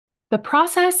The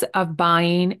process of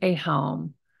buying a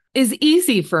home is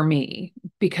easy for me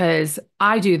because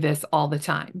I do this all the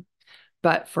time.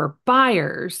 But for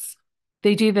buyers,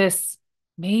 they do this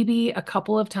maybe a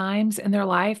couple of times in their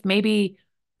life, maybe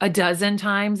a dozen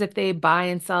times if they buy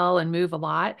and sell and move a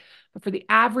lot. But for the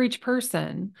average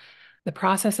person, the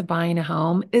process of buying a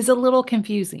home is a little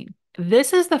confusing.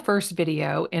 This is the first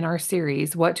video in our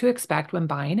series, What to Expect When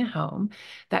Buying a Home,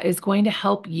 that is going to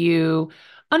help you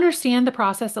understand the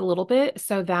process a little bit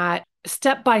so that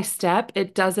step by step,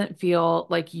 it doesn't feel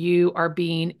like you are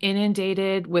being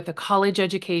inundated with a college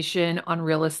education on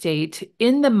real estate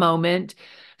in the moment.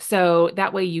 So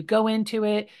that way you go into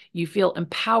it, you feel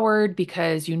empowered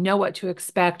because you know what to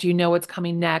expect, you know what's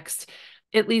coming next.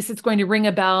 At least it's going to ring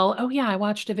a bell. Oh, yeah, I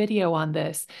watched a video on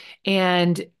this.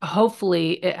 And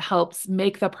hopefully it helps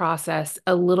make the process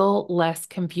a little less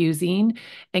confusing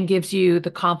and gives you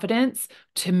the confidence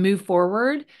to move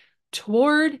forward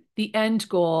toward the end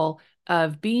goal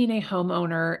of being a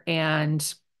homeowner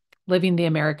and living the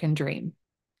American dream.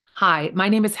 Hi, my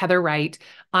name is Heather Wright.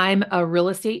 I'm a real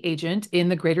estate agent in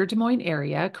the greater Des Moines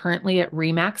area, currently at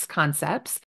Remax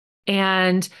Concepts.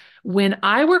 And when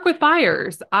I work with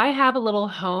buyers, I have a little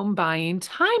home buying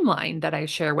timeline that I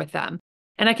share with them.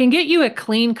 And I can get you a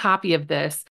clean copy of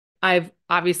this. I've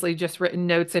obviously just written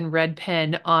notes in red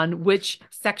pen on which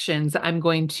sections I'm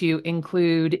going to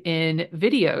include in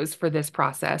videos for this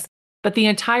process, but the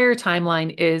entire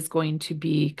timeline is going to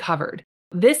be covered.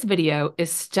 This video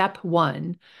is step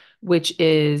one, which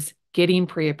is getting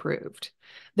pre-approved.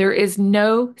 There is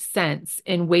no sense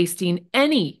in wasting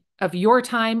any of your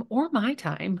time or my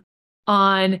time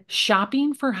on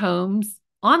shopping for homes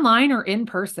online or in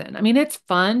person. I mean, it's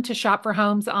fun to shop for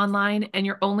homes online and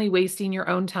you're only wasting your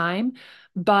own time.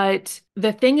 But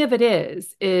the thing of it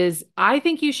is I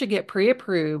think you should get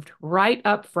pre-approved right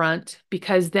up front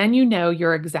because then you know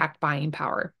your exact buying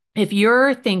power. If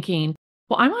you're thinking,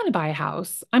 well, I want to buy a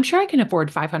house, I'm sure I can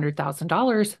afford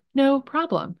 $500,000, no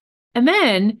problem. And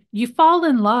then you fall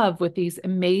in love with these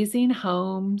amazing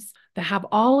homes that have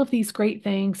all of these great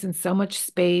things and so much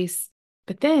space.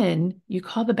 But then you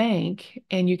call the bank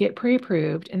and you get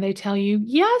pre-approved and they tell you,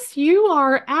 yes, you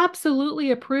are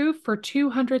absolutely approved for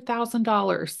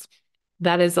 $200,000.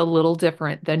 That is a little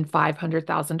different than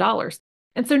 $500,000.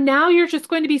 And so now you're just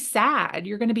going to be sad.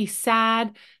 You're going to be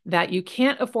sad that you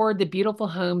can't afford the beautiful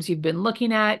homes you've been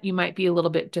looking at. You might be a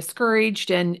little bit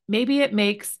discouraged, and maybe it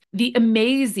makes the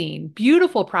amazing,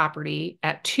 beautiful property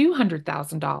at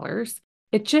 $200,000.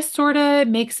 It just sort of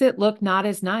makes it look not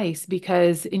as nice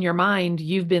because in your mind,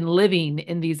 you've been living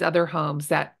in these other homes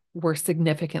that were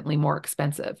significantly more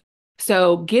expensive.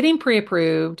 So getting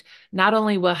pre-approved not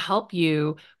only will help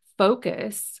you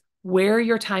focus where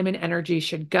your time and energy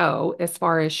should go as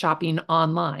far as shopping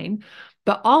online,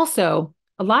 but also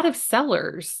a lot of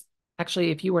sellers,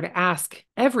 actually, if you were to ask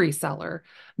every seller,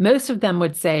 most of them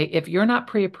would say, if you're not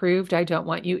pre-approved, I don't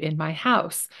want you in my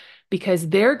house, because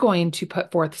they're going to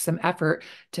put forth some effort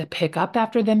to pick up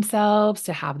after themselves,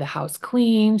 to have the house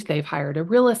cleaned. They've hired a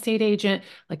real estate agent,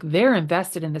 like they're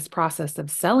invested in this process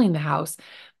of selling the house,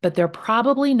 but they're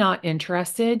probably not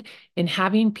interested in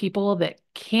having people that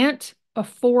can't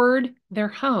afford their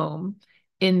home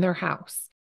in their house.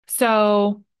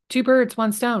 So, two birds,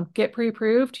 one stone. Get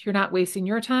pre-approved. You're not wasting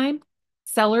your time.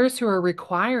 Sellers who are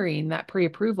requiring that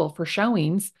pre-approval for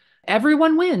showings,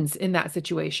 everyone wins in that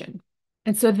situation.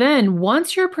 And so then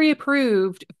once you're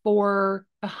pre-approved for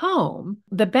a home,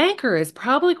 the banker is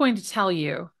probably going to tell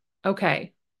you,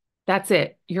 okay, that's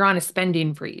it. You're on a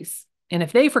spending freeze. And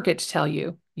if they forget to tell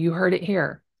you, you heard it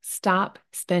here. Stop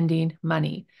spending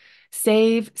money.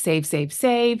 Save, save, save,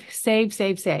 save, save,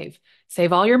 save, save.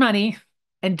 Save all your money.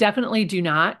 And definitely do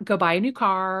not go buy a new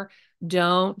car.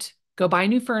 Don't go buy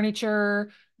new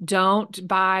furniture. Don't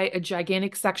buy a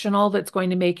gigantic sectional that's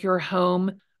going to make your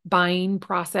home buying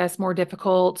process more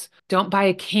difficult. Don't buy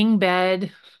a king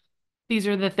bed. These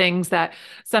are the things that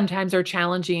sometimes are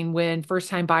challenging when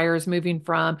first-time buyers moving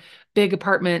from big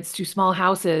apartments to small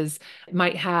houses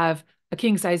might have a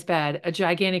king-size bed, a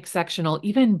gigantic sectional,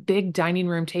 even big dining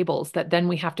room tables that then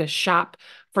we have to shop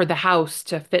for the house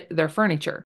to fit their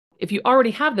furniture. If you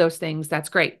already have those things, that's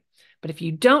great. But if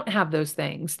you don't have those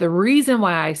things, the reason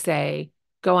why I say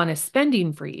go on a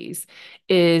spending freeze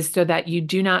is so that you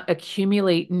do not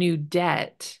accumulate new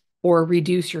debt or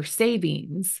reduce your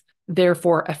savings,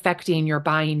 therefore affecting your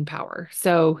buying power.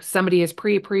 So somebody has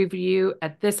pre-approved you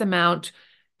at this amount,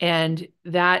 and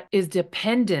that is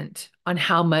dependent on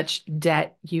how much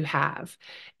debt you have.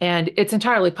 And it's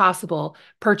entirely possible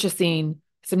purchasing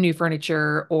some new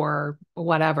furniture or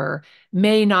whatever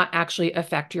may not actually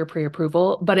affect your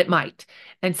pre-approval, but it might.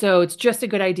 And so it's just a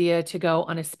good idea to go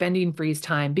on a spending freeze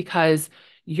time because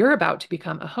you're about to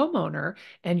become a homeowner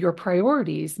and your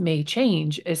priorities may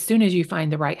change as soon as you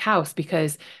find the right house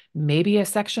because maybe a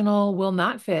sectional will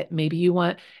not fit. Maybe you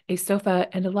want a sofa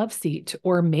and a love seat,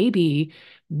 or maybe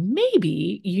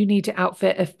you need to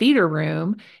outfit a theater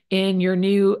room in your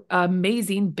new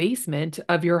amazing basement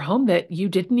of your home that you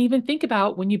didn't even think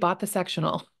about when you bought the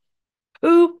sectional.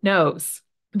 Who knows?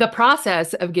 The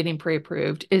process of getting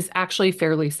pre-approved is actually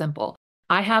fairly simple.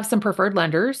 I have some preferred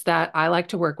lenders that I like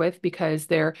to work with because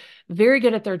they're very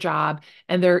good at their job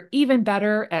and they're even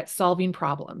better at solving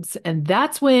problems. And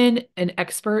that's when an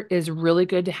expert is really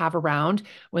good to have around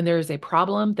when there's a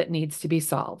problem that needs to be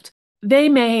solved. They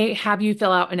may have you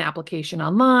fill out an application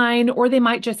online, or they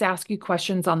might just ask you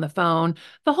questions on the phone.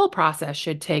 The whole process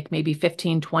should take maybe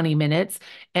 15, 20 minutes,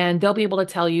 and they'll be able to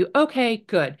tell you, okay,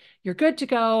 good, you're good to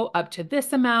go up to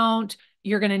this amount.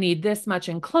 You're going to need this much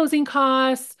in closing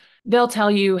costs. They'll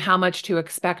tell you how much to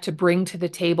expect to bring to the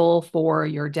table for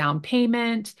your down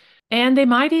payment. And they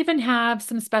might even have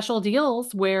some special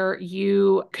deals where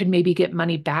you could maybe get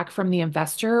money back from the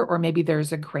investor, or maybe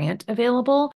there's a grant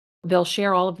available. They'll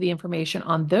share all of the information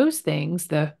on those things,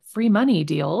 the free money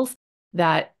deals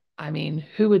that, I mean,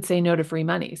 who would say no to free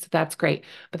money? So that's great.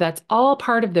 But that's all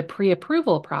part of the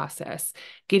pre-approval process,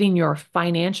 getting your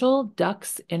financial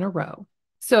ducks in a row.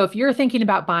 So if you're thinking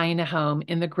about buying a home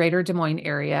in the greater Des Moines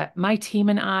area, my team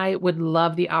and I would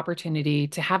love the opportunity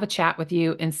to have a chat with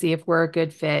you and see if we're a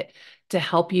good fit to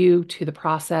help you to the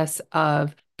process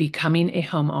of becoming a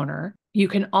homeowner. You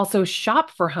can also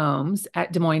shop for homes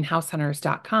at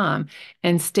DesMoinesHouseHunters.com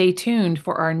and stay tuned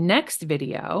for our next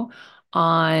video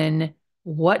on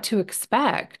what to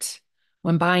expect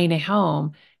when buying a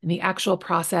home and the actual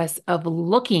process of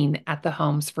looking at the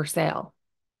homes for sale.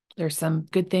 There's some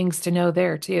good things to know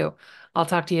there too. I'll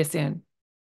talk to you soon.